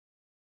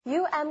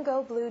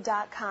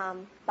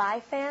UMGoBlue.com.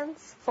 By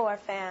fans, for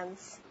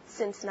fans.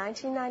 Since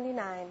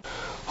 1999.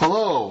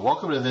 Hello,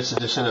 welcome to this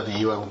edition of the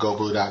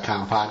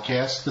UMGoBlue.com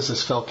podcast. This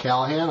is Phil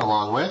Callahan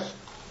along with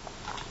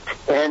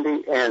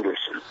Andy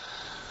Anderson.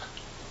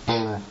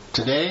 And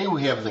today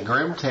we have the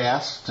grim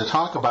task to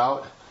talk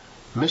about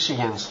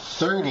Michigan's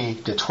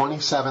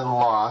 30-27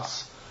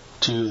 loss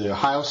to the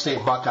Ohio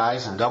State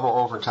Buckeyes in double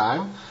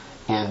overtime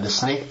in the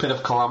Snake Pit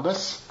of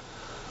Columbus.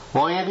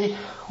 Well, Andy,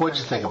 what did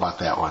you think about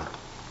that one?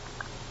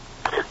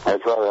 I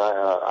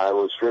thought I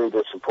was very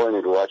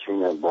disappointed watching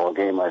that ball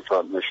game. I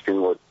thought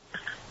Michigan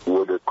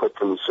would equip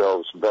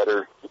themselves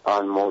better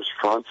on most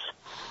fronts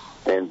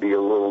and be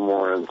a little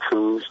more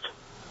enthused.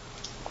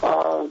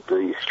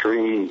 The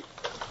three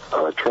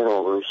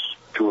turnovers,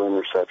 2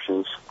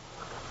 interceptions,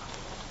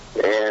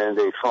 and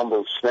a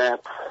fumbled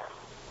snap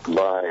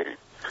by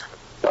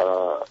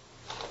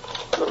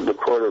the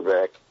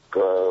quarterback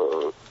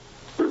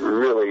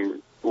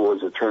really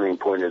was a turning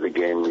point of the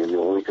game. You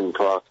know, we can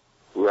talk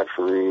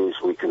referees,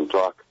 we can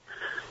talk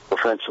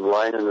offensive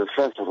line, and the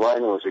defensive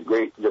line was a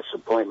great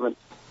disappointment.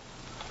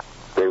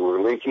 They were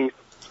leaky.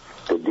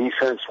 The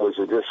defense was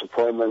a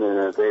disappointment in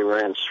that they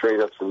ran straight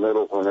up the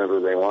middle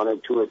whenever they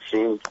wanted to, it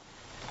seemed.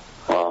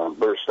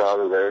 Burst out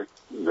of there.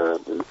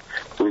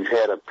 We've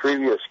had a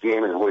previous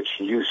game in which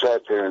you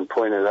sat there and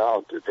pointed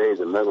out that, hey,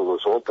 the middle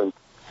was open,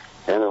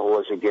 and it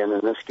was again in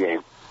this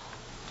game.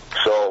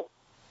 So,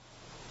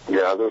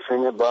 the other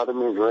thing that bothered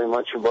me very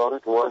much about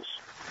it was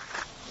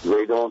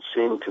they don't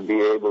seem to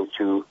be able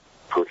to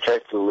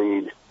protect the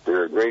lead.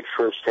 They're a great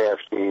first half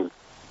team,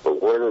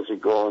 but where does it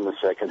go in the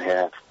second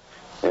half,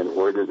 and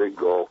where did it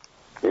go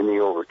in the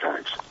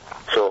overtimes?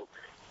 So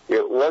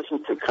it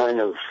wasn't the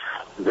kind of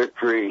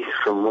victory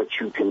from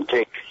which you can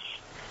take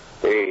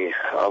a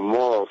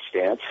moral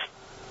stance.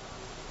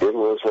 It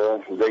was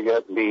they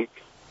got beat,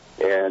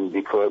 and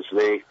because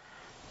the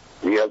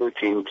other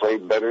team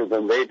played better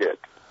than they did.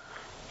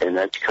 And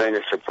that's kind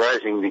of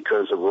surprising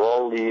because of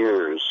all the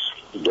years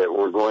that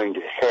we're going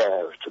to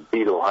have to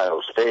beat Ohio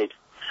State.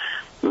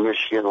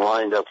 Michigan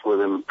lined up with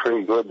them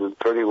pretty good and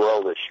pretty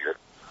well this year.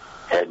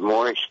 Had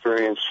more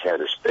experience, had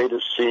a spate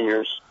of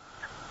seniors,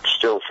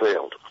 still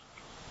failed.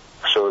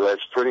 So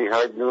that's pretty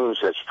hard news.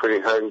 That's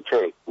pretty hard to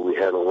take. We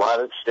had a lot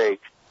at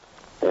stake,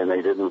 and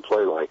they didn't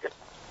play like it,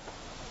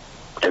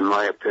 in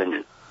my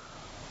opinion.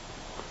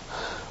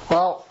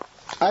 Well,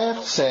 I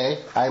have to say,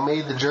 I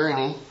made the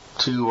journey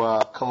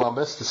to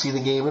Columbus to see the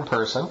game in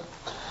person,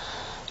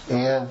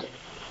 and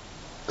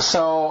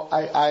so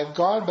I've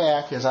gone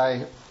back as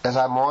I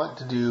want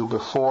to do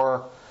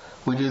before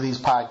we do these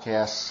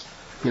podcasts.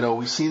 You know,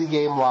 we see the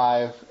game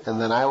live, and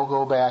then I will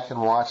go back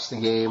and watch the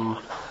game,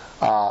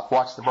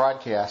 watch the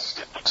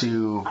broadcast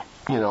to,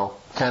 you know,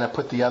 kind of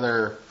put the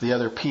other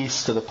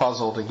piece to the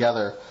puzzle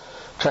together,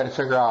 try to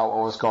figure out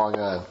what was going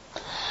on.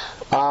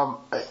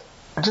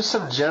 Just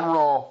some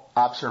general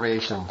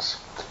observations.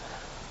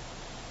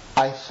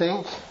 I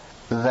think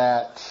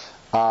that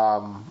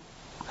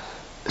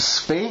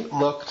Spate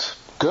looked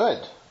good.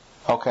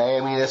 Okay,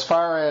 I mean, as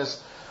far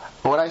as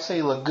when I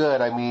say look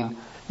good, I mean,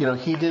 you know,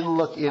 he didn't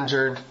look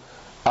injured.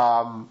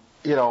 One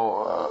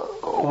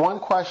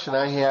question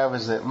I have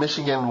is that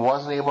Michigan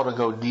wasn't able to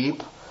go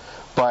deep,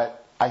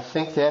 but I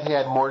think that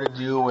had more to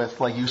do with,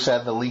 like you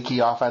said, the leaky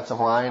offensive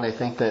line. I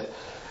think that,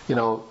 you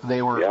know,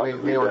 they were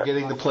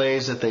getting the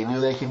plays that they knew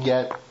they could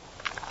get.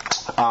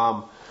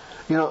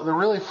 You know, the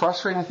really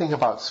frustrating thing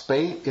about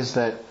Spate is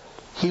that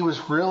he was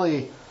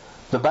really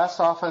the best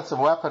offensive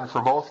weapon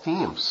for both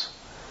teams.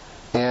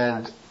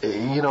 And,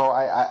 you know,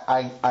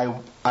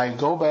 I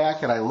go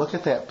back and I look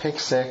at that pick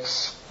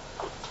six,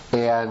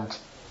 and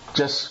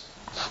just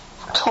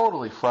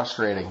totally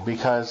frustrating,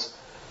 because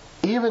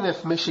even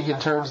if Michigan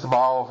turns the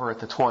ball over at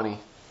the 20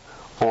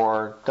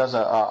 or does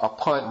a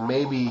punt and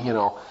maybe, you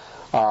know,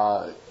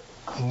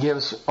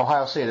 gives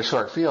Ohio State a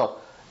short field,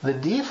 the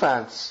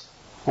defense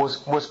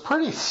was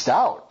pretty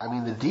stout. I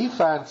mean, the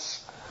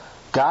defense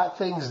got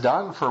things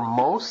done for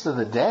most of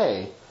the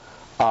day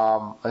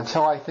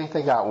until I think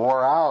they got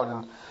wore out.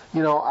 And,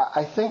 you know,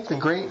 I think the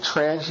great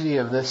tragedy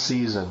of this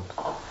season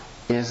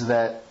is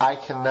that I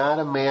cannot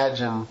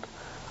imagine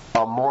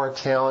a more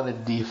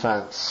talented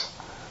defense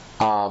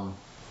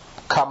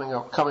coming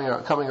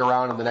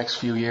around in the next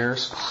few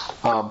years. This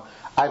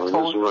is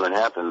going to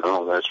happen.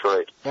 No, that's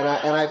right. And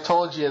I've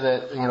told you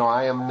that, you know,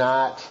 I am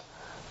not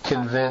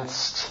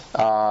convinced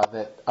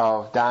that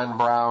of Don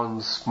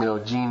Brown's, you know,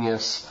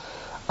 genius.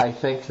 I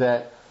think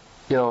that,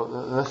 you know,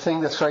 the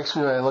thing that strikes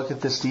me when I look at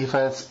this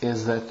defense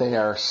is that they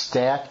are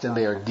stacked and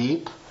they are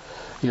deep.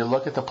 You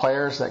look at the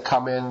players that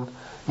come in,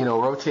 you know,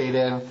 rotate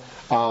in.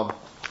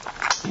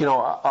 You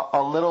know,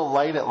 a little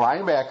light at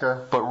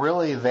linebacker, but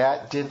really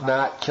that did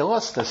not kill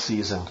us this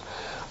season.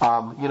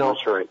 You know,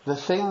 that's right. The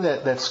thing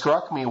that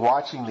struck me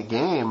watching the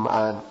game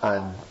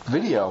on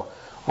video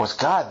was,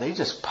 God, they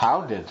just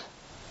pounded,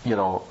 you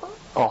know,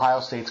 Ohio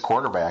State's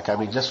quarterback. I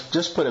mean,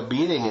 just put a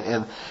beating,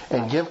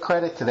 and give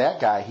credit to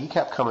that guy. He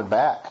kept coming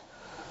back.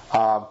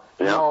 You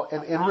know,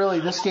 and really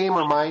this game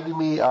reminded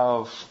me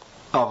of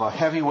a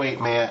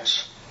heavyweight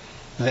match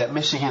that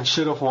Michigan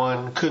should have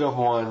won, could have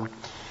won,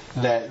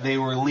 that they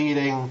were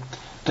leading,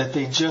 that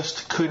they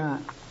just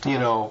couldn't,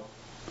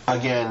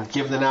 again,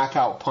 give the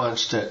knockout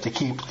punch to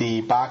keep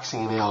the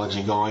boxing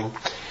analogy going.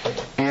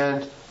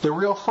 And the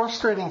real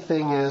frustrating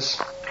thing is,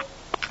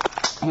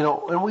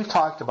 and we've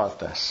talked about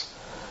this,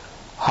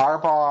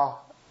 Harbaugh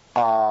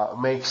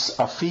makes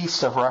a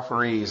feast of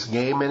referees,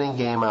 game in and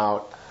game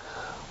out.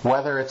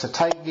 Whether it's a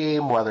tight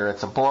game, whether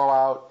it's a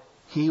blowout,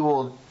 he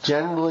will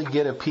generally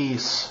get a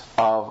piece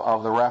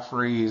of the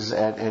referees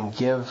and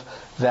give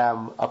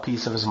them a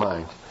piece of his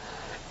mind.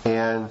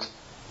 And,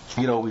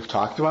 we've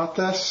talked about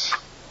this,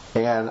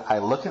 and I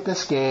look at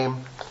this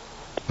game,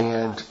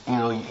 and,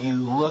 you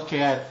look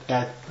at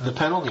the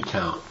penalty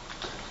count,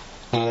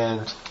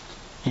 and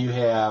you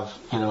have,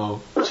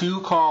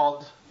 2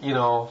 called,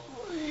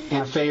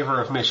 in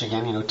favor of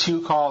Michigan,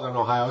 2 called on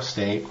Ohio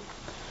State,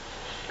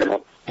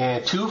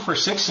 and 2 for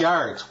 6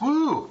 yards.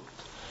 Woo!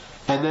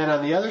 And then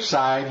on the other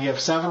side, you have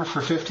 7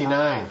 for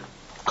 59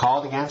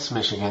 called against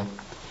Michigan.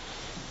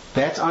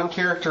 That's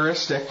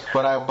uncharacteristic,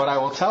 but I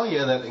will tell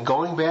you that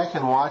going back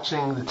and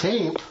watching the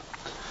tape,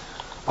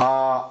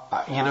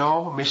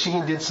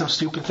 Michigan did some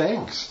stupid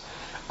things.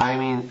 I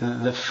mean,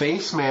 the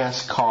face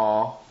mask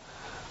call,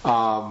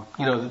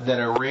 that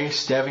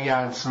erased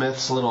Devion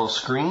Smith's little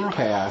screen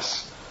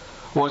pass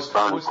was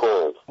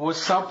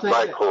something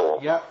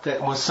that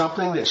was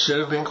something that should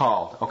have been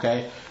called.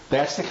 Okay,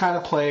 that's the kind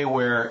of play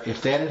where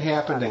if that had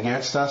happened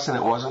against us and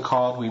it wasn't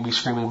called, we'd be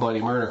screaming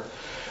bloody murder.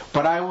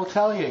 But I will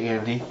tell you,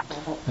 Andy,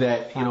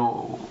 that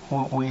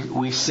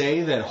we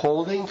say that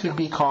holding could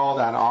be called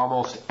on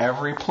almost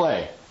every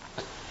play.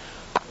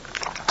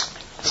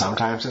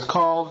 Sometimes it's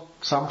called,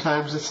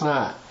 sometimes it's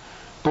not.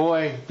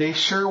 Boy, they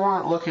sure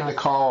weren't looking to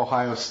call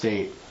Ohio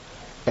State.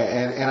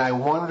 And I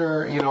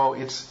wonder,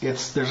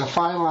 there's a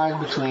fine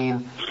line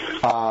between,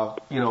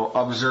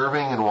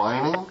 observing and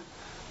whining.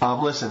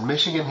 Listen,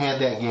 Michigan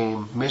had that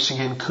game.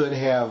 Michigan could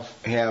have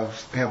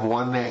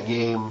won that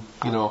game.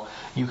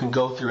 You can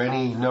go through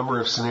any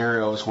number of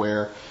scenarios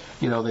where,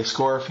 they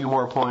score a few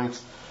more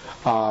points.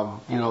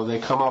 They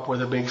come up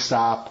with a big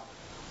stop,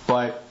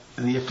 but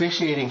the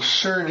officiating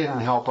sure didn't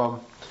help them.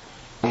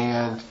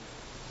 And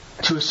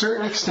to a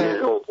certain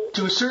extent,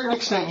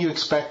 you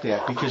expect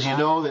that because you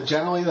know that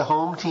generally the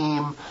home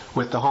team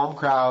with the home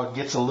crowd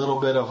gets a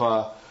little bit of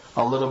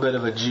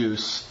a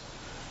juice.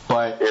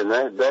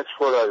 And that's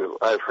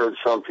what I've heard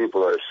some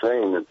people are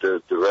saying, that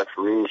the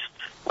referees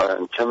are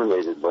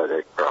intimidated by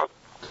that crowd.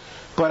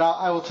 But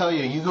I will tell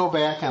you, you go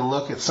back and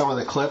look at some of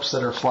the clips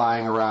that are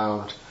flying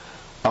around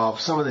of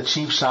some of the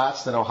cheap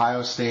shots that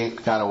Ohio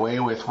State got away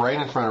with right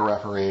in front of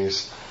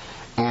referees.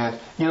 And,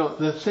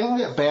 the thing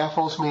that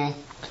baffles me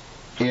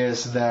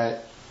is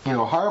that,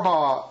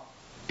 Harbaugh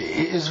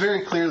is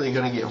very clearly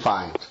going to get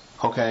fined,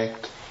 okay?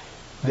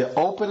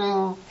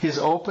 His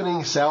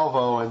opening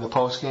salvo in the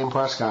post-game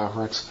press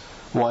conference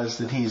was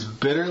that he's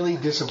bitterly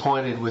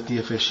disappointed with the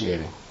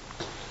officiating.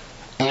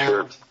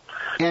 And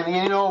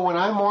when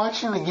I'm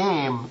watching the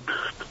game,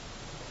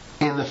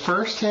 in the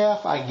first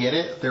half, I get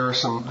it. There were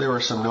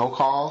some no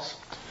calls,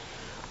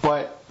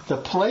 but the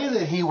play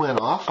that he went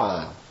off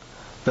on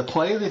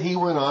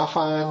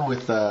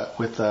with the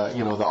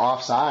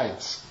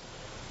offsides.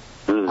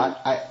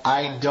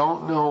 I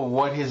don't know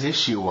what his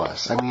issue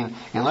was. I mean,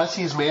 unless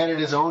he's mad at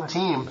his own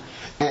team.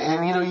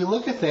 And you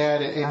look at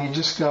that and you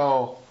just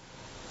go,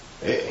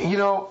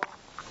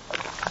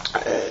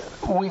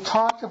 we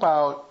talked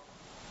about,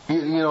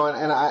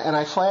 and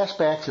I flash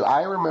back to,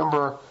 I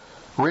remember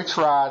Rich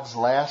Rod's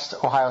last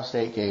Ohio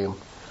State game.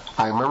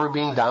 I remember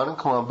being down in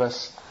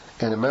Columbus,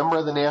 and a member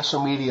of the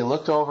national media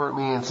looked over at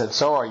me and said,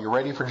 "So, are you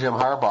ready for Jim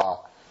Harbaugh?"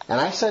 And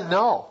I said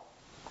no,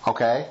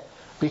 okay,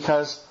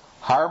 because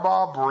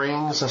Harbaugh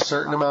brings a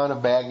certain amount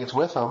of baggage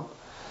with him,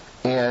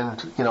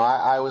 and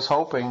I was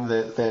hoping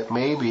that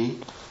maybe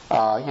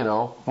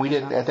we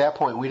didn't at that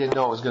point we didn't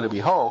know it was going to be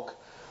Hoke,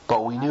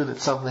 but we knew that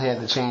something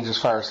had to change as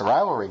far as the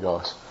rivalry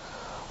goes.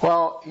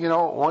 Well,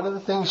 one of the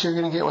things you're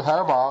going to get with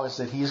Harbaugh is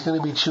that he's going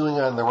to be chewing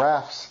on the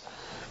refs,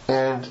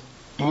 and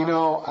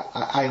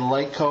I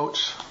like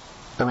Coach.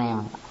 I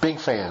mean, big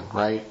fan,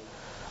 right?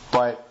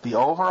 But the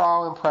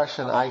overall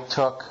impression I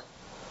took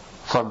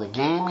from the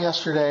game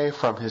yesterday,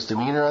 from his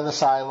demeanor on the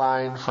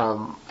sideline,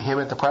 from him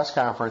at the press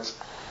conference,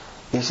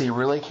 is he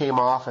really came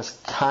off as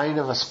kind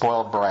of a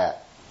spoiled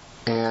brat.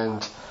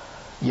 And,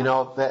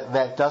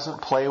 that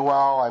doesn't play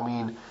well. I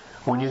mean,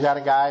 when you got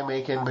a guy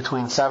making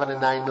between $7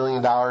 and $9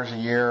 million a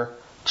year,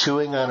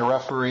 chewing on a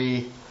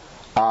referee,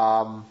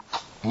 the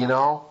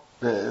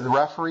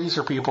referees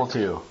are people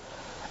too.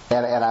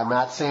 And I'm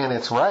not saying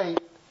it's right,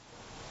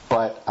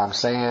 but I'm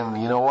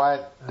saying, you know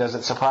what? Does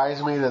it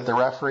surprise me that the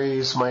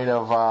referees might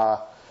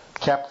have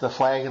kept the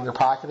flag in their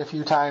pocket a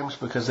few times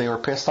because they were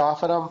pissed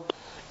off at them?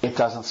 It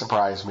doesn't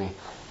surprise me.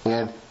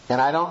 And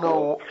I don't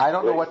know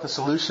what the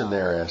solution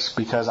there is,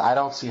 because I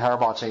don't see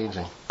Harbaugh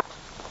changing.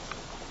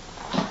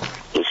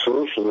 The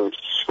solution is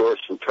to score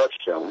some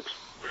touchdowns.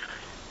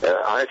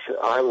 I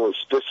was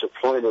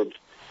disappointed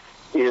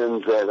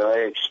in that I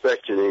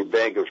expected a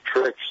bag of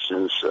tricks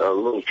and a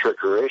little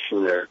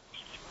trickeration there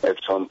at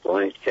some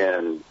point,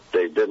 and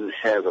they didn't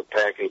have a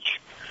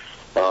package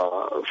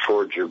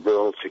for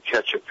Jabril to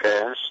catch a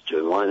pass,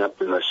 to line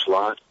up in the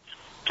slot,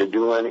 to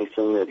do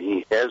anything that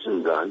he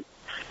hasn't done.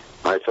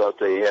 I thought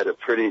they had a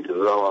pretty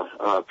vanilla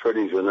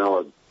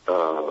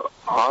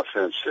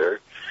offense there,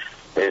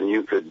 and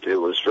it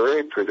was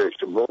very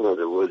predictable that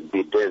it would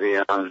be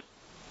Davion.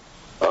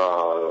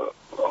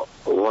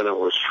 When it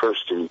was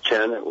 1st and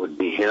 10, it would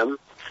be him.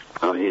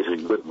 He's a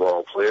good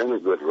ball player and a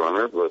good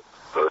runner, but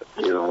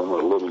a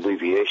little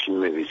deviation,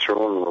 maybe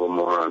throwing a little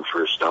more on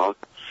 1st down.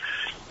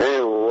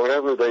 And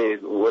whatever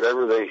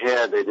they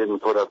had, they didn't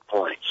put up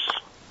points.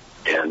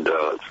 And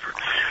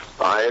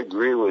I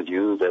agree with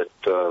you that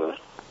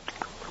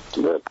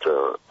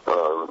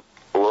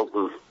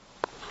Wilton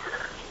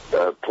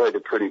played a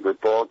pretty good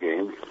ball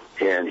game,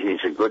 and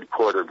he's a good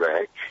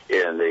quarterback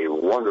and a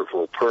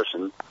wonderful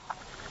person.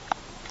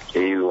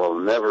 He will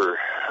never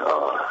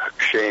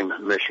shame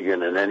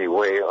Michigan in any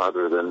way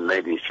other than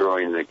maybe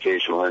throwing an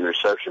occasional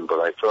interception, but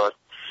I thought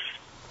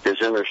his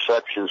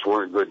interceptions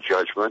weren't good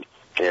judgment,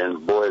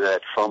 and boy,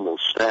 that fumble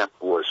snap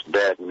was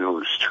bad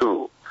news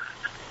too.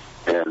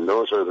 And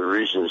those are the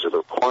reasons that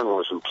O'Korn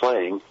wasn't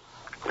playing,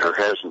 or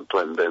hasn't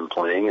been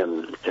playing,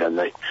 and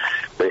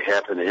they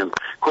happen to him.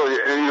 Of course,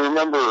 you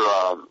remember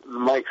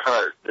Mike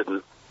Hart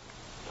didn't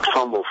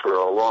fumble for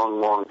a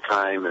long, long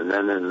time, and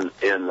then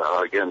in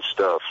against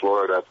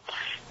Florida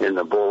in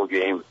the bowl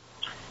game,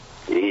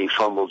 he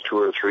fumbled 2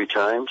 or 3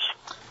 times.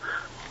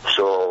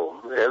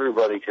 So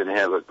everybody can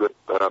have a good,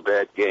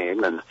 bad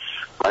game, and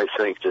I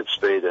think that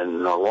Spade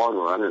in the long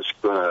run is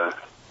going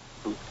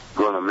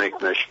to make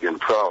Michigan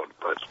proud.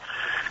 But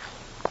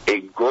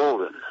a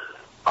golden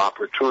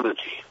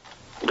opportunity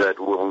that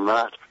will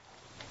not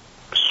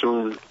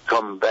soon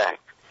come back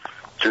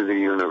to the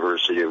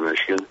University of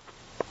Michigan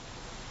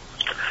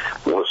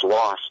was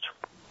lost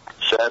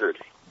Saturday,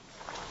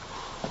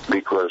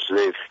 because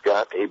they've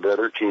got a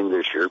better team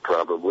this year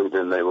probably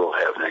than they will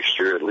have next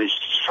year. At least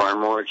far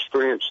more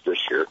experienced this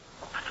year.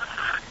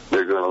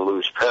 They're going to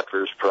lose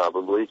Peppers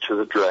probably to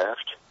the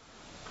draft,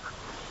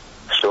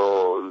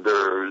 so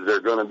they're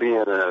going to be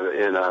in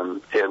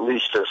at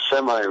least a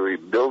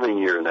semi-rebuilding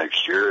year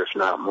next year, if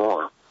not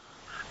more.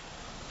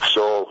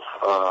 So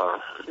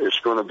it's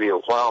going to be a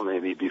while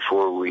maybe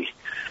before we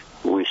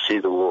see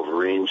the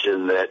Wolverines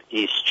in that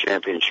East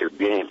Championship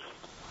game.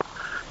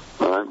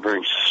 That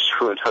brings us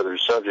to another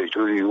subject.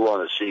 Who do you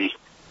want to see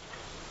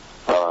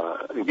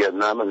get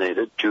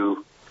nominated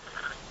to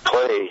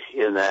play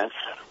in that,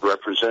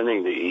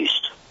 representing the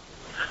East?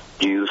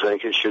 Do you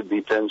think it should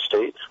be Penn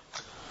State?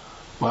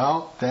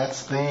 Well,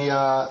 that's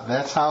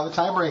how the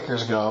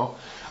tiebreakers go.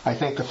 I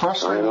think the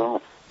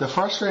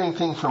frustrating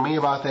thing for me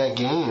about that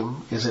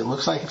game is it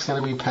looks like it's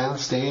going to be Penn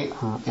State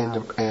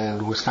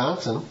and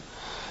Wisconsin.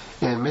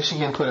 And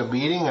Michigan put a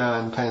beating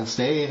on Penn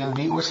State and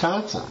beat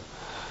Wisconsin.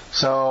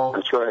 So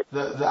that's right.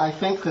 I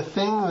think the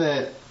thing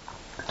that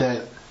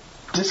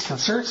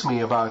disconcerts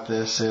me about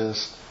this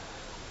is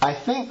I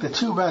think the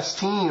 2 best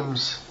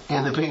teams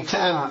in the Big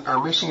Ten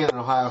are Michigan and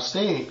Ohio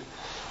State,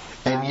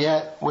 and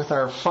yet with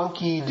our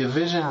funky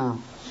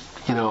division,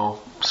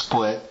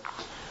 split,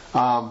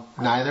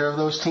 neither of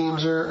those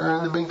teams are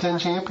in the Big Ten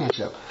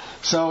championship.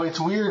 So it's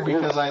weird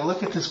because I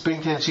look at this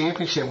Big Ten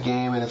championship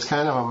game and it's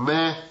kind of a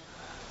meh,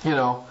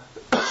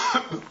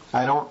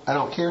 I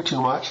don't care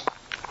too much.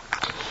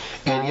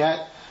 And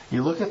yet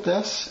you look at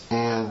this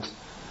and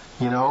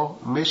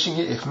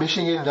Michigan, if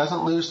Michigan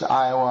doesn't lose to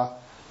Iowa,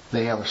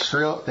 they have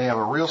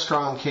a real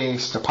strong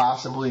case to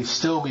possibly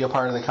still be a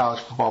part of the college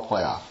football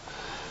playoff.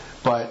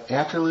 But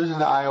after losing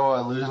to Iowa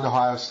and losing to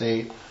Ohio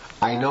State,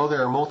 I know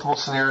there are multiple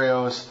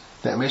scenarios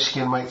that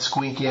Michigan might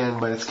squeak in,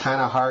 but it's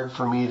kind of hard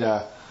for me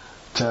to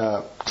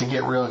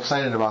get real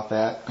excited about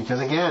that because,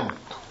 again,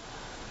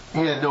 he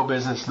had no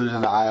business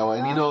losing to Iowa.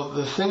 And,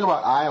 the thing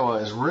about Iowa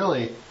is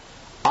really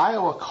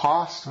Iowa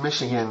cost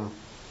Michigan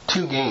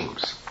 2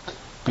 games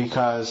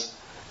because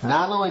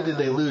not only did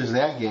they lose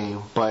that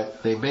game,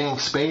 but they banged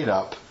Spade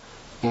up,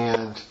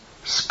 and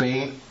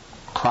Spade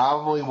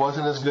probably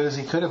wasn't as good as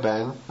he could have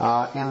been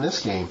in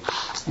this game.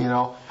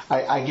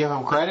 I give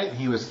him credit.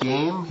 He was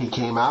game. He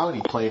came out.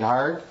 He played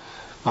hard.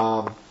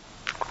 But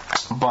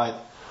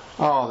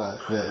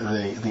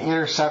the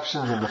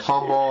interceptions and the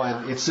fumble,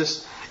 and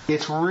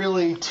it's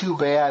really too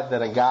bad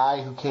that a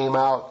guy who came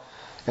out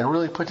and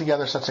really put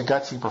together such a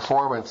gutsy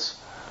performance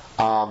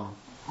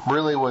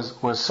really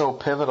was so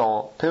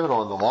pivotal in the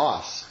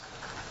loss.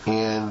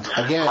 And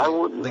again,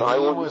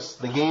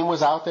 the game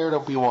was out there to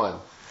be won.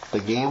 The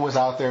game was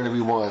out there to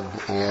be won,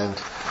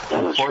 and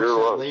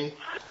unfortunately,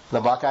 the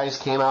Buckeyes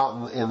came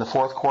out in the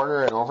fourth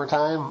quarter and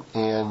overtime,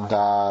 and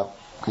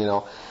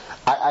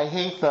I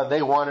hate that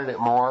they wanted it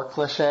more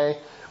cliche,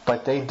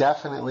 but they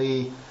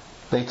definitely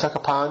took a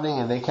pounding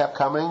and they kept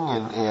coming,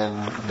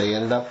 and they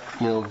ended up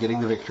getting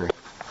the victory.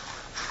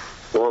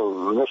 Well,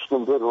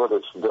 Michigan did what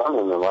it's done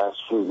in the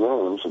last few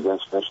games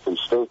against Michigan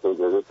State. They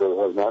did it. They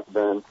have not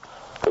been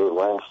a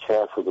last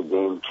half of the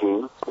game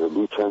team. The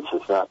defense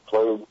has not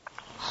played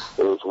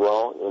as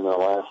well in the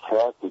last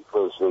half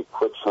because they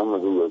quit some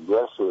of the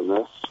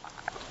aggressiveness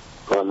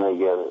when they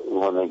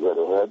get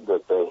ahead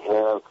that they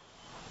have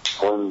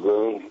when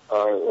they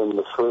are in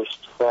the first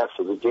half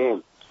of the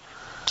game.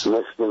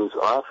 Michigan's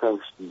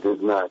offense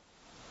did not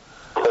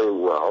play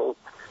well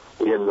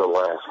in the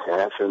last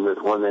half, and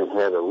that when they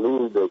had a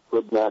lead, they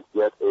could not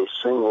get a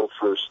single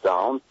first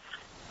down,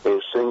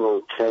 a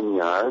single 10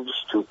 yards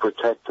to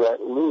protect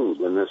that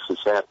lead, and this has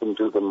happened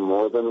to them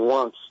more than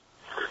once.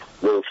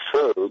 They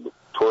fade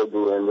toward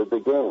the end of the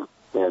game,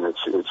 and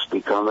it's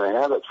become a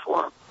habit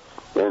for them,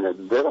 and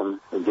it did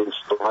them against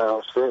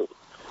Ohio State.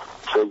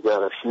 If they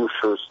got a few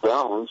first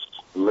downs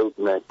late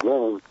in that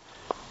game,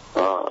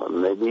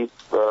 maybe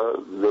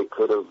they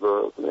could have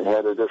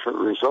had a different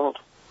result.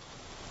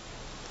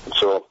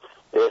 So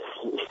it's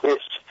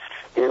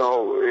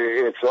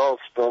all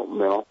spilt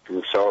milk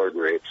and sour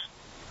grapes.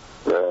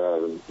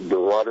 The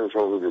water's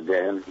over the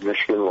dam.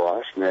 Michigan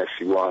lost, and that's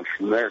launched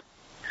from there.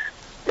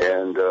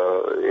 And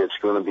it's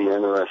going to be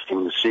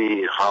interesting to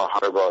see how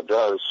Harbaugh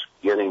does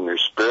getting their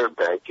spirit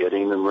back,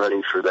 getting them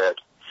ready for that.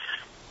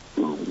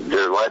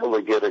 They're liable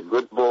to get a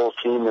good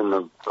team in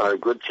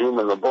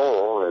the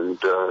bowl, and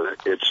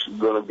it's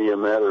going to be a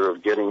matter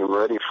of getting them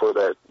ready for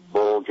that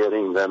bowl,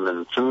 getting them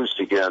enthused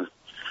again,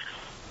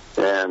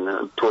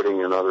 and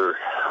putting another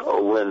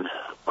win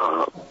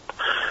on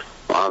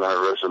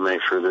our resume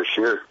for this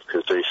year,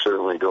 because they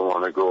certainly don't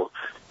want to go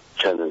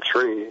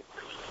 10-3.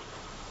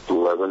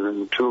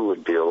 11-2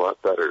 would be a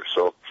lot better.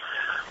 So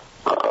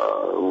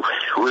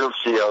we'll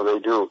see how they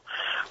do,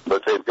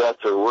 but they've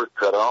got their work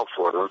cut out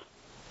for them,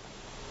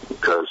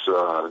 because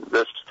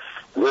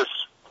this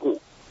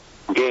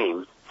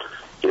game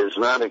is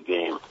not a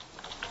game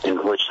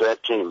in which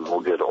that team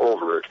will get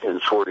over it in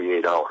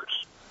 48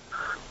 hours.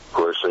 Of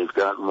course, they've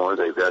got more.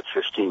 They've got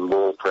 15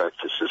 bowl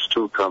practices,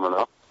 too, coming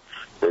up.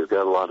 They've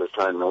got a lot of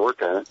time to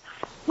work on it.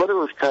 But it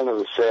was kind of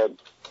a sad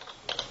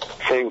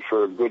thing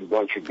for a good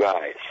bunch of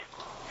guys.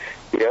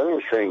 The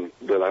other thing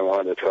that I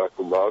want to talk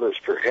about is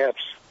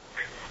perhaps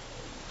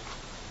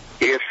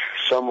if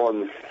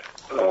someone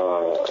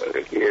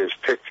is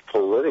picked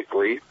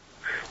politically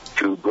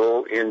to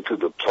go into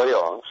the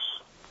playoffs,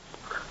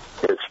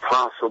 it's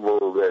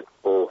possible that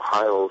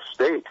Ohio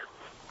State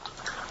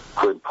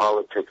could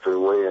politic their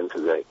way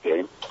into that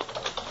game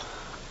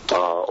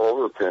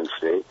over Penn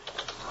State,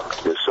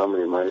 because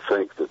somebody might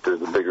think that they're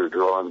the bigger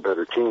draw and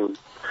better team.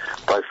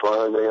 By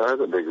far, they are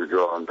the bigger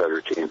draw and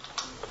better team.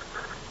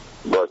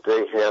 But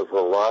they have a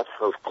lot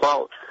of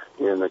clout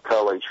in the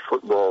college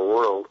football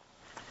world,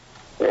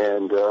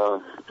 and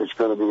it's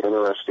going to be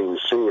interesting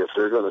to see if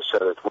they're going to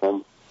sit at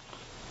home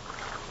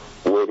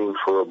waiting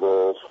for a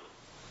bowl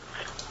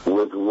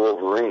with the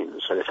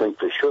Wolverines. I think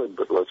they should,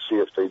 but let's see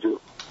if they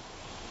do.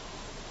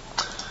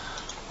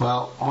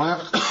 Well,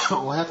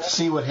 we'll have to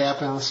see what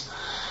happens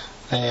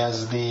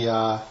as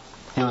the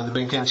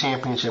Big Ten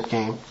championship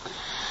game.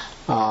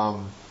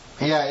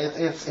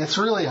 It's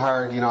really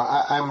hard.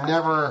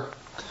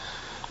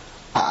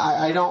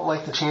 I don't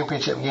like the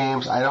championship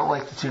games. I don't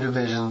like the two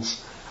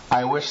divisions.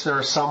 I wish there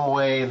was some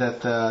way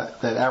that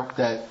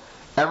that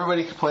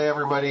everybody could play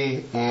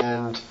everybody,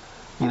 and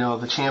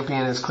the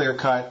champion is clear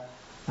cut.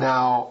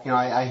 Now,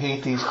 I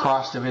hate these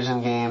cross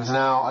division games.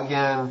 Now,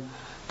 again,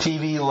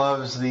 TV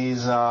loves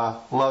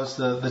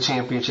the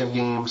championship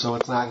game, so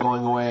it's not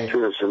going away.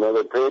 Sure, it's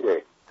another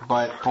payday.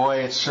 But boy,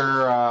 it's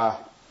sure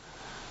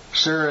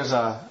is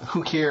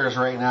who cares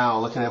right now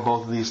looking at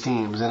both of these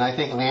teams. And I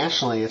think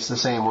nationally it's the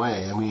same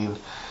way. I mean,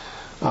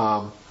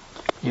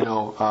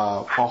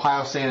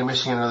 Ohio State and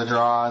Michigan are the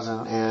draws,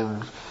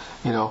 and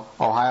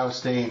Ohio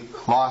State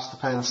lost to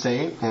Penn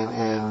State,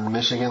 and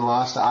Michigan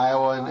lost to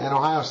Iowa and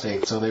Ohio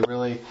State. So they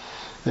really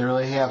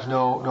have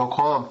no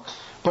qualm.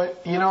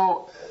 But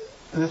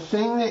the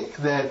thing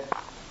that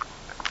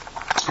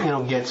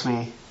gets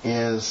me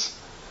is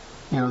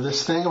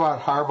this thing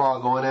about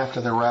Harbaugh going after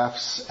the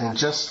refs and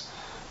just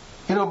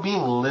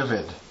being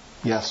livid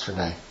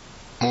yesterday.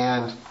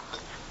 And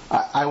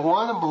I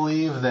want to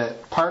believe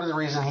that part of the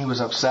reason he was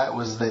upset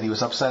was that he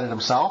was upset at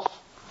himself.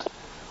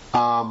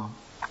 But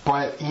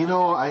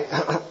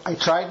I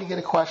tried to get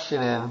a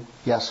question in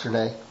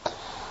yesterday,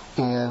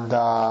 and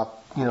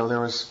there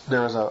was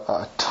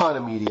a ton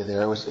of media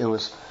there. It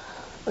was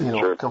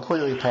Sure.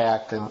 completely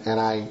packed, and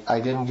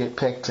I didn't get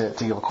picked to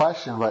give a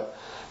question. But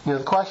the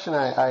question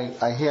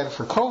I had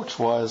for Coach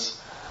was,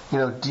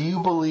 do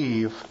you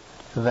believe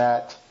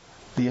that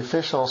the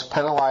officials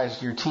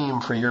penalized your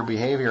team for your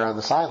behavior on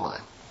the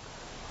sideline?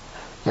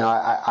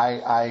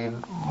 I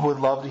would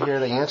love to hear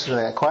the answer to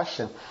that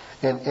question.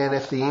 And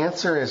if the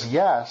answer is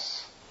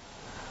yes,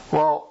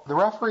 well, the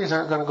referees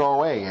aren't going to go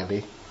away,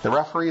 Andy. The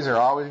referees are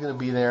always going to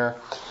be there.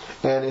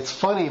 And it's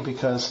funny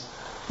because,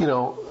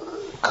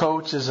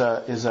 Coach is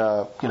a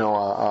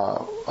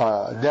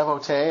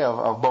devotee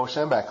of Bo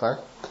Schembechler.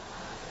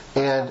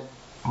 And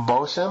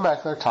Bo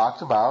Schembechler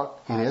talked about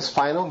in his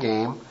final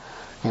game,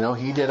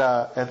 he did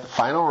at the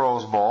final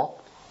Rose Bowl,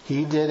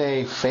 he did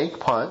a fake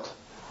punt,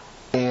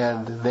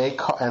 and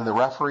the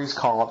referees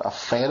called a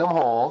phantom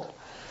hold,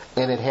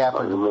 And it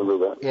happened. I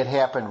remember that. It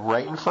happened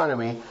right in front of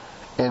me,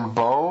 and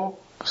Bo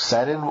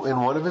said in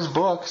one of his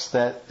books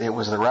that it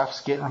was the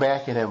refs getting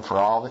back at him for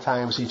all the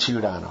times he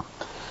chewed on them.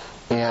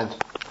 And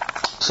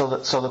so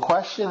the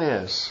question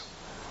is,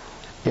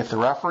 if the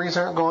referees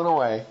aren't going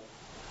away,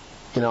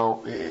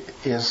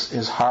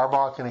 is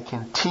Harbaugh going to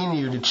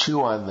continue to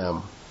chew on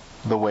them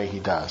the way he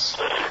does?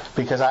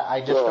 Because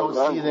I just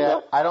don't see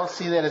that. I don't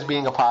see that as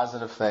being a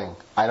positive thing.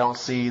 I don't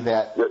see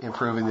that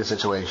improving the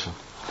situation.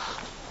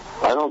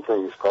 I don't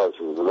think it's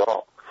positive at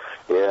all.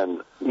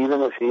 And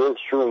even if he is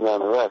chewing on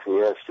the ref, he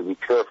has to be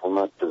careful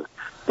not to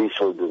be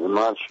so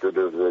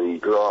demonstrative that he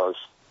draws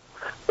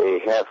a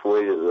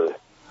halfway to the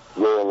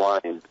goal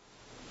line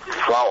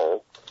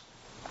foul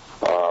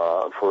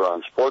for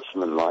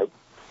unsportsmanlike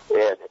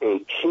at a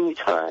key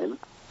time.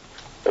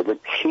 At the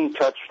key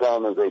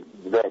touchdown of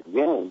that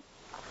game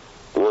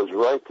was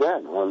right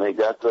then when they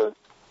got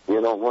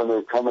when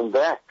they're coming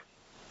back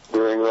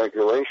during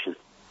regulation.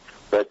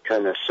 That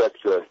kind of set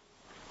the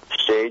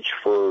stage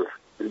for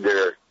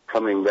their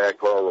coming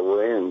back all the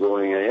way and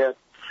going ahead.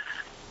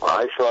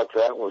 I thought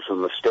that was a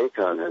mistake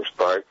on his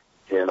part,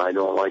 and I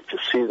don't like to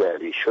see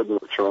that. He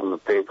shouldn't have thrown the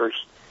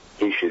papers.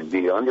 He should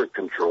be under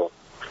control.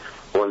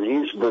 When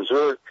he's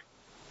berserk,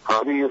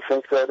 how do you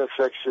think that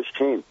affects his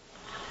team?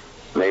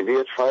 Maybe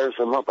it fires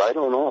him up. I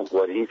don't know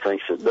what he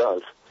thinks it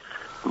does.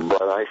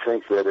 But I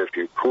think that if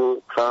you're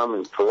cool, calm,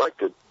 and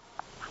collected,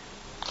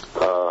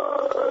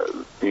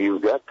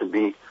 you've got to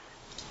be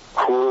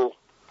cool,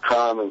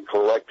 calm, and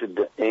collected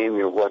to aim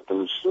your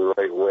weapons the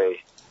right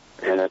way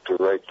and at the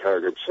right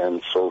targets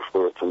and so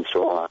forth and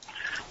so on.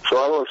 So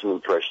I wasn't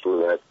impressed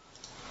with that.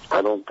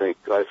 I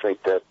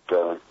think that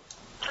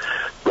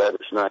that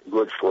is not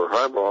good for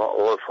Harbaugh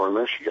or for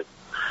Michigan.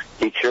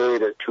 He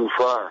carried it too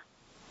far.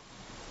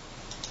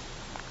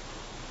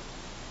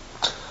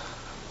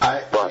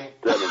 But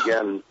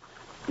then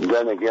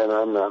again,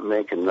 I'm not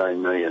making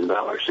 $9 million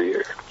a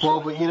year.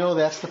 Well, but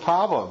that's the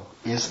problem,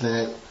 is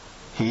that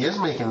he is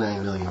making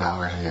 $9 million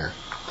a year.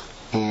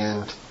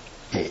 And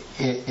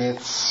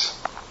it's,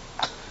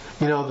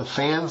 the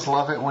fans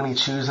love it when he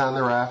chews on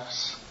the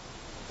refs,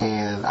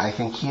 and I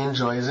think he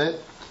enjoys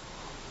it.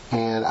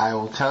 And I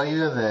will tell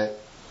you that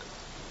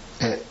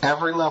at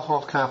every level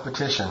of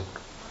competition,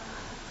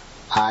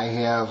 I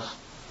have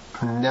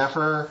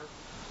never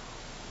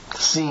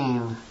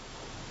seen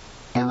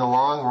in the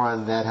long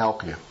run that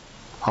help you.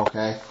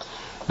 Okay?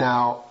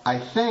 Now, I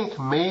think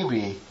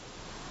maybe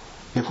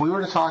if we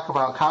were to talk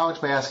about college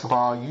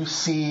basketball, you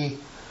see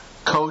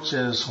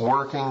coaches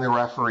working the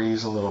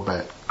referees a little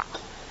bit.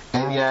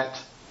 And yet,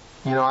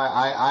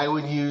 I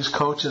would use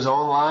Coach's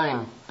own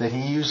line that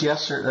he used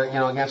yesterday,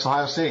 against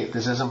Ohio State.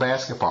 This isn't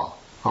basketball.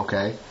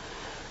 Okay?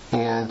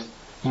 And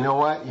you know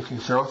what? If you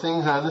throw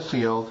things on the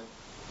field,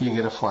 you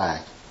get a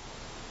flag.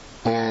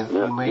 And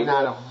he may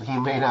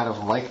not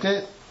have liked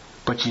it,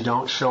 but you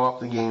don't show up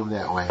the game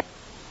that way.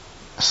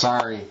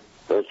 Sorry.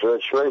 That's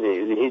right.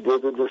 He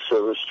did a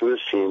disservice to his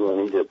team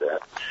when he did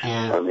that.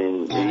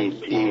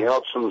 He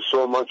helps them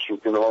so much you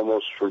can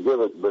almost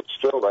forgive it, but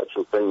still that's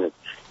a thing that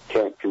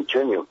can't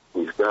continue.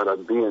 He's got to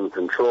be in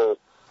control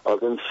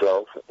of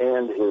himself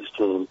and his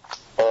team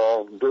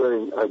all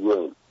during a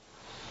game.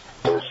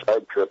 Those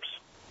side trips.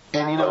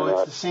 And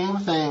it's the same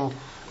thing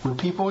when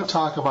people would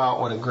talk about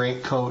what a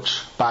great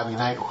coach Bobby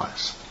Knight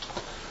was.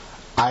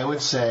 I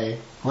would say,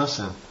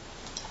 listen,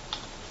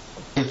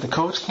 if the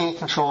coach can't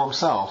control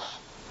himself,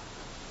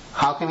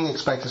 how can he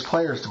expect his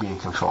players to be in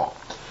control?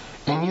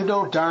 And you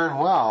know darn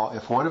well,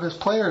 if one of his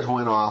players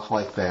went off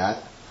like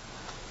that,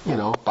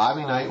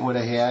 Bobby Knight would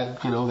have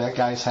had, that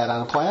guy's head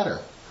on a platter.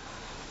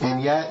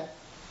 And yet,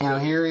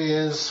 here he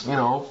is,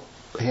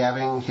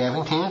 having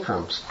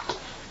tantrums.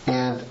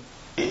 And,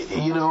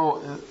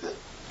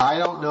 I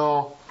don't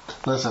know.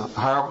 Listen,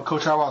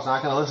 Coach Harbaugh's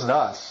not going to listen to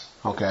us,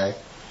 okay?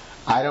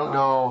 I don't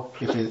know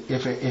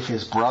if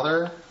his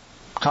brother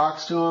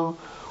talks to him,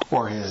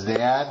 or his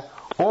dad,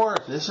 or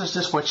if this is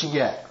just what you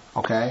get,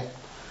 okay?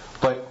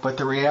 But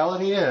the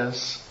reality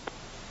is,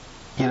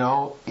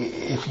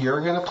 if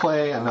you're going to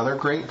play another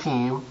great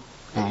team,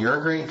 and you're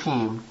a great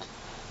team,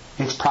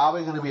 it's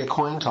probably going to be a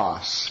coin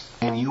toss,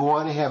 and you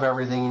want to have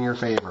everything in your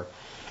favor.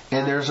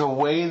 And there's a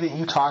way that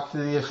you talk to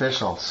the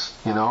officials,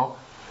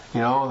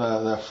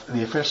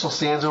 the official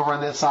stands over on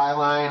that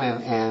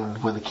sideline,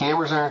 and when the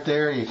cameras aren't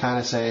there, you kind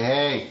of say,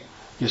 hey,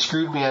 you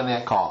screwed me on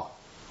that call.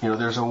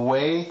 There's a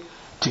way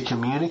to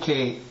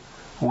communicate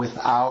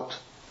without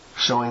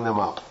showing them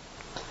up.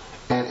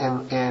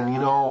 And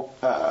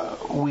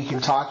we can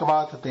talk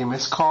about that they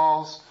miss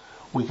calls.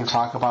 We can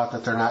talk about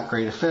that they're not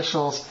great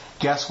officials.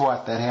 Guess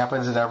what? That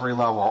happens at every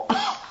level.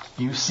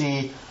 You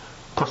see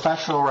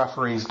professional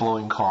referees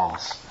blowing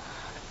calls.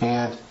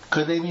 And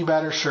could they be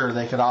better? Sure,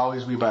 they could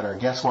always be better.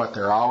 Guess what?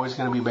 There are always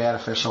going to be bad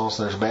officials.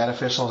 There's bad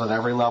officials at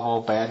every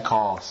level, bad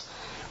calls.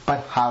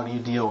 But how do you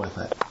deal with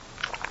it?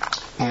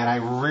 And I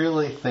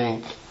really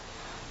think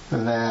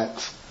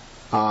that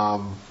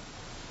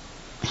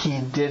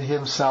he did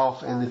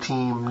himself and the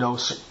team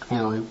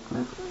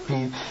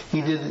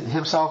he did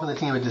himself and the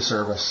team a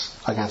disservice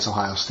against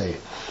Ohio State,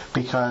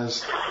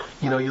 because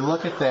you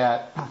look at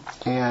that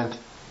and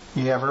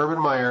you have Urban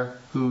Meyer,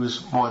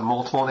 who's won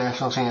multiple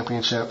national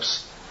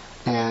championships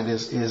and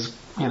is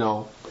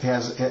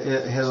has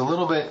a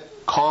little bit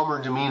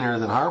calmer demeanor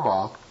than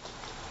Harbaugh,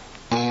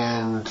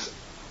 and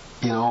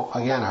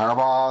again,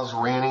 Harbaugh's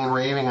ranting and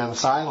raving on the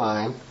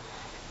sideline,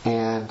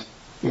 and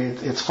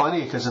it's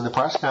funny because in the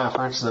press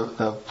conference,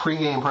 the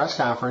pregame press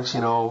conference,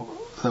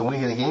 the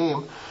week of the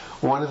game,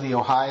 one of the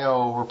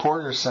Ohio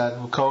reporters said,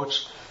 well,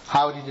 Coach,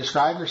 how would you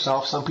describe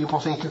yourself? Some people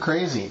think you're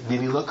crazy.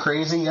 Did he look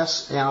crazy?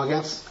 Yes,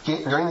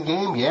 during the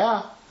game?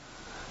 Yeah.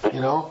 He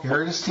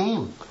hurt his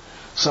team.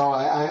 So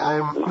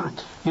I'm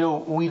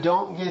we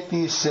don't get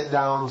these sit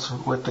downs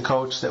with the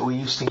coach that we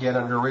used to get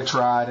under Rich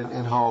Rod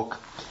and Hoke,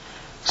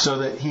 so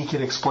that he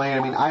could explain.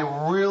 I mean,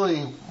 I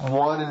really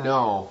want to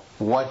know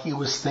what he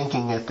was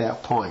thinking at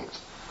that point.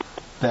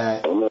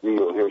 That maybe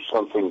you'll hear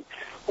something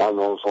on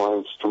those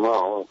lines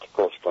tomorrow at the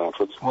press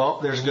conference. Well,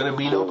 there's going to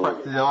be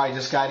no. I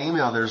just got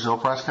email. There's no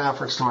press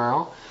conference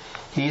tomorrow.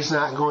 He's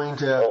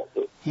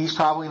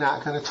probably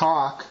not going to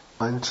talk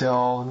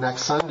until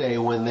next Sunday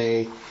when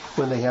they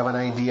have an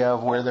idea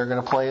of where they're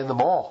going to play in the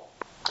bowl.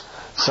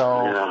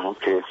 So, yeah,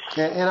 okay.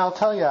 And I'll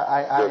tell you,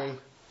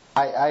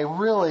 I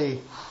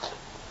really,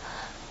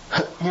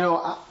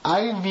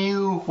 I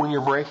view when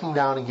you're breaking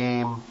down a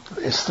game,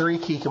 it's three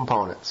key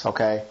components.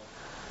 Okay,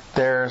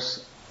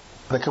 there's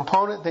the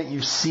component that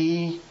you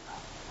see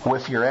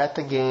if you're at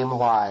the game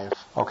live.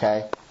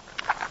 Okay,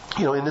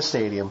 in the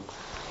stadium.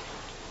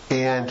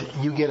 And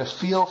you get a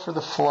feel for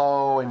the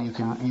flow, and you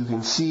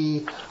can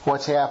see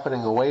what's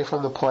happening away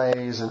from the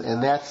plays,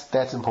 and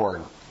that's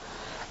important.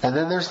 And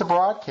then there's the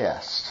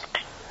broadcast,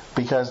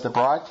 because the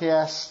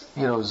broadcast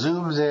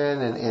zooms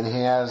in and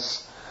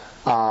has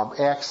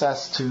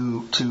access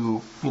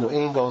to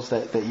angles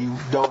that you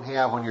don't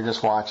have when you're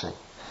just watching.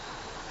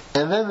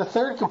 And then the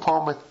third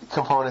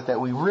component that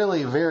we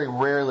really very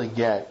rarely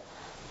get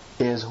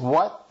is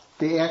what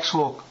the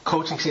actual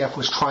coaching staff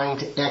was trying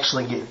to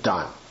actually get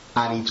done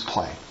on each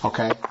play.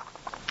 Okay,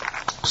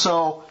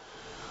 so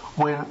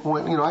when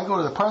I go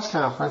to the press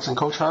conference and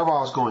Coach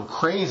Harbaugh is going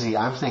crazy,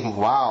 I'm thinking,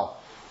 wow,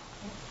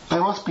 I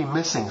must be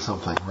missing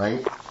something,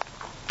 right?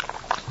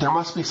 There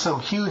must be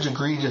some huge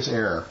egregious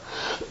error.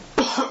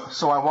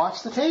 So I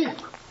watched the tape,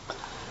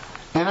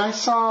 and I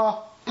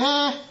saw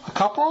a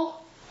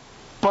couple,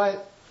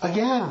 but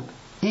again,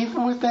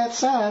 even with that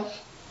said,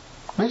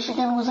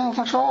 Michigan was in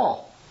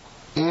control,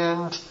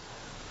 and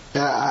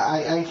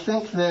I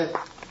think that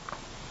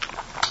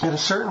at a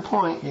certain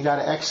point, you got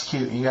to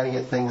execute. You got to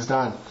get things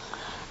done.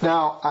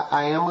 Now,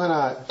 I am going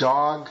to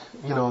dog,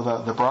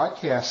 the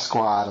broadcast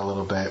squad a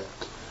little bit.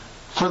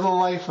 For the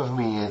life of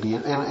me, Andy,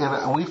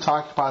 and we've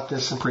talked about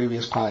this in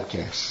previous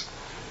podcasts.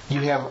 You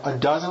have a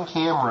dozen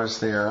cameras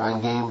there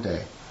on game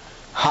day.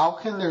 How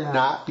can there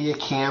not be a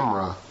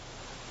camera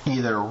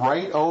either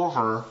right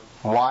over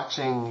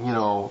watching,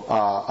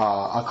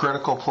 a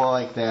critical play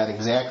like that,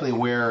 exactly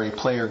where a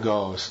player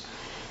goes?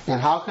 And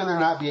how can there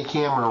not be a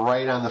camera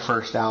right on the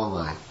first down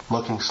line,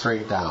 looking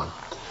straight down?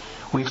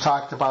 We've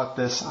talked about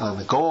this on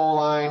the goal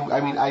line.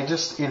 I mean,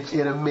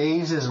 it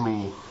amazes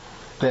me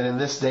that in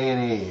this day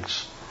and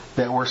age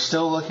that we're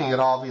still looking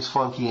at all these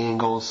funky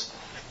angles,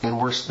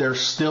 and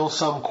there's still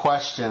some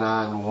question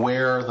on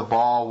where the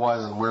ball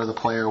was and where the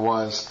player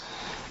was.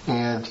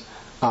 And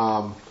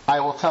I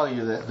will tell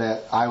you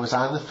that I was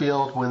on the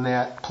field when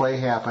that play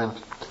happened,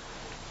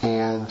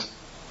 and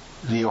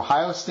the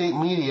Ohio State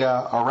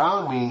media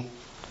around me,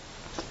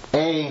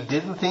 A,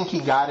 didn't think he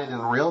got it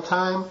in real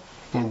time,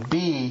 and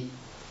B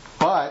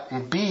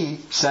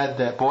said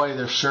that, boy,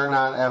 there's sure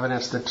not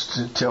evidence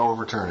to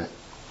overturn it.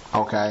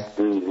 Okay?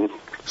 Mm-hmm.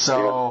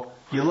 So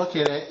you look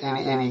at it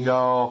and you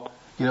go,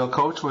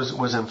 Coach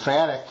was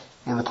emphatic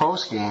in the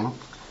post game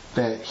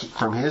that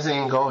from his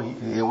angle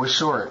it was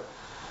short.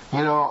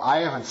 I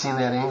haven't seen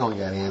that angle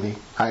yet, Andy.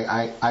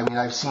 I mean,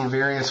 I've seen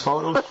various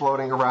photos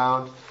floating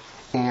around,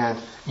 and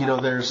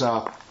there's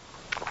a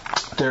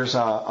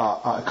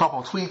couple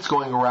of tweets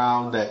going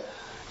around that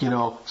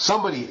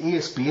somebody at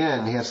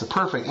ESPN has the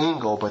perfect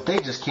angle, but they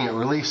just can't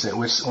release it,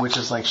 which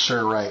is like,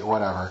 sure, right,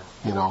 whatever,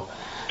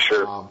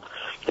 Sure.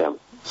 Yeah.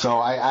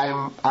 So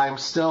I'm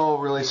still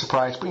really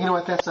surprised, but you know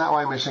what? That's not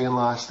why Michigan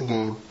lost the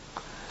game,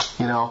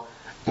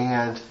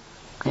 And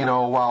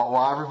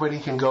while everybody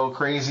can go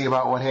crazy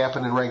about what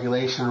happened in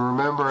regulation,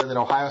 remember that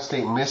Ohio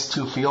State missed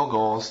 2 field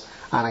goals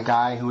on a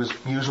guy who was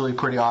usually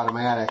pretty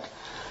automatic.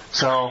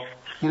 So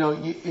it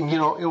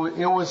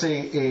was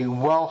a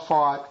well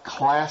fought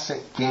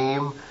classic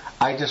game.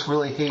 I just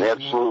really hate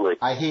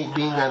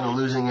being on the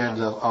losing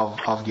end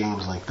of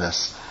games like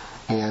this,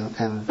 and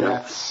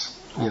that's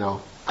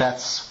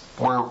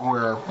where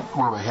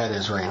my head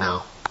is right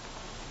now.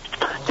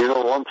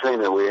 One thing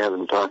that we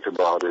haven't talked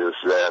about is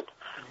that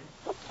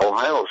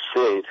Ohio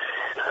State,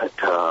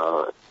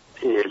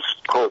 its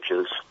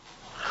coaches,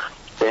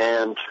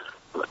 and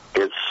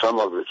some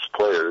of its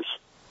players,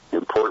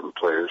 important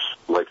players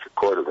like the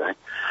quarterback,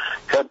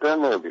 have I've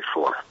been there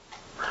before.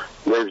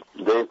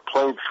 They've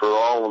played for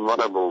all the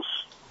marbles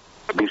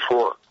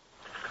before.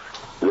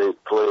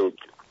 They've played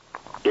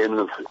in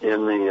the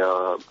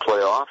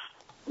playoff.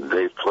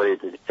 They've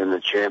played in the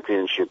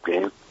championship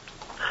game.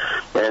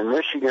 And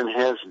Michigan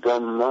has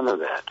done none of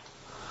that.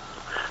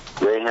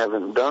 They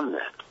haven't done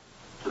that.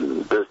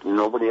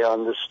 Nobody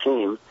on this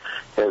team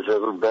has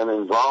ever been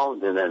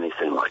involved in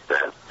anything like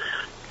that.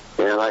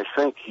 And I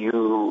think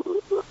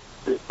you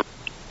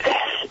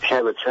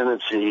have a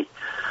tendency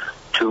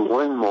to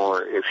win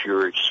more if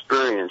you're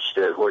experienced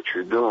at what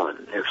you're doing,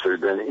 if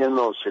they've been in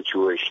those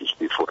situations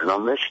before. Now,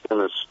 Michigan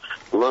has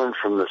learned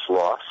from this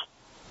loss,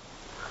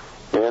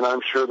 and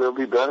I'm sure they'll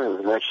be better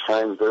the next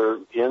time they're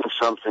in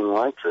something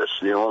like this.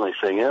 The only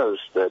thing is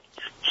that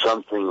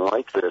something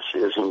like this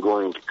isn't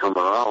going to come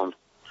around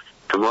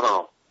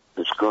tomorrow.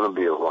 It's going to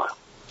be a while.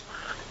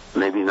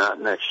 Maybe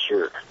not next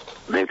year.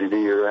 Maybe the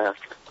year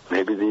after.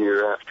 Maybe the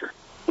year after.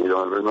 You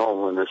don't ever know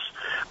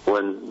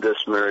when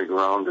this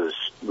merry-go-round is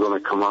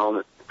going to come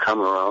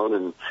around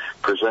and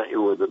present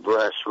you with the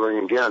brass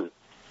ring again.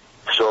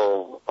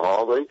 So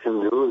all they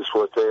can do is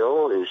what they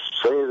always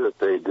say that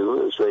they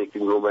do, is they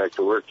can go back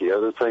to work. The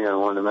other thing I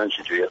wanted to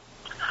mention to you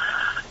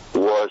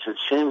was it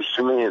seems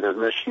to me that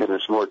Michigan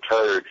is more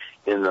tired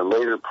in the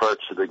later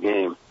parts of the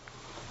game,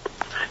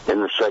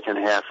 in the second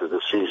half of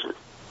the season.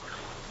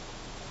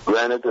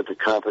 Granted that the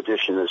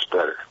competition is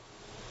better,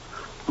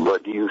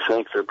 but do you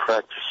think their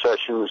practice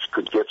sessions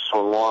could get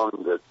so long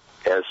that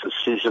as the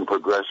season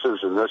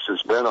progresses, and this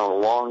has been a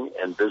long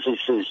and busy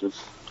season,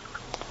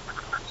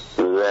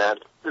 that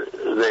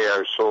they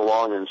are so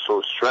long and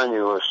so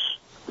strenuous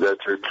that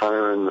they're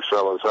tiring the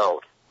fellas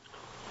out?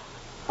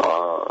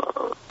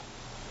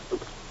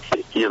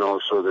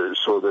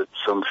 So that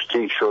some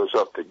fatigue shows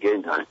up at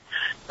game time.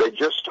 They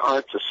just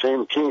aren't the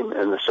same team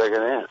in the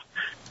second half.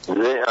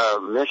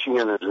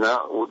 Michigan is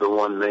not the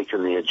one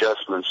making the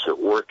adjustments that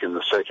work in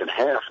the second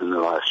half in the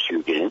last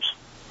few games.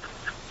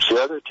 It's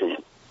the other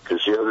team,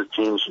 because the other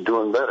team's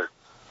doing better.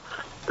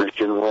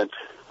 Michigan went,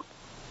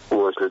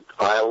 was it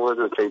Iowa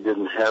that they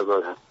didn't have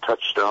a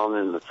touchdown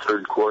in the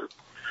third quarter?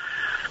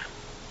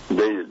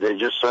 They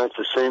just aren't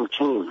the same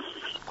team.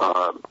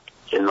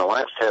 In the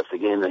last half of the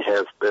game, they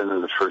have been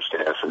in the first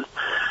half, and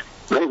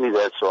maybe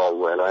that's all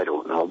wet, I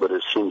don't know, but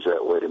it seems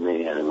that way to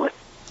me anyway.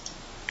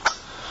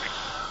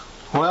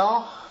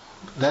 Well,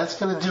 that's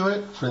going to do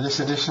it for this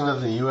edition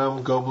of the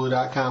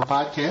UMGoBlue.com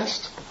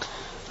podcast.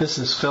 This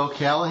is Phil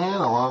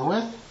Callahan along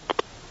with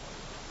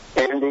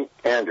Andy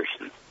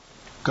Anderson.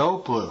 Go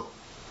Blue.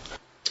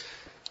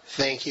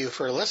 Thank you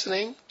for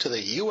listening to the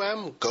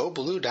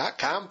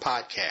UMGoBlue.com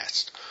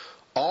podcast.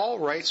 All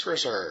rights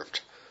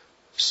reserved.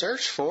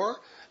 Search for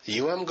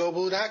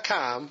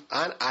UMGoBlue.com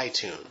on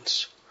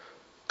iTunes.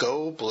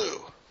 Go Blue.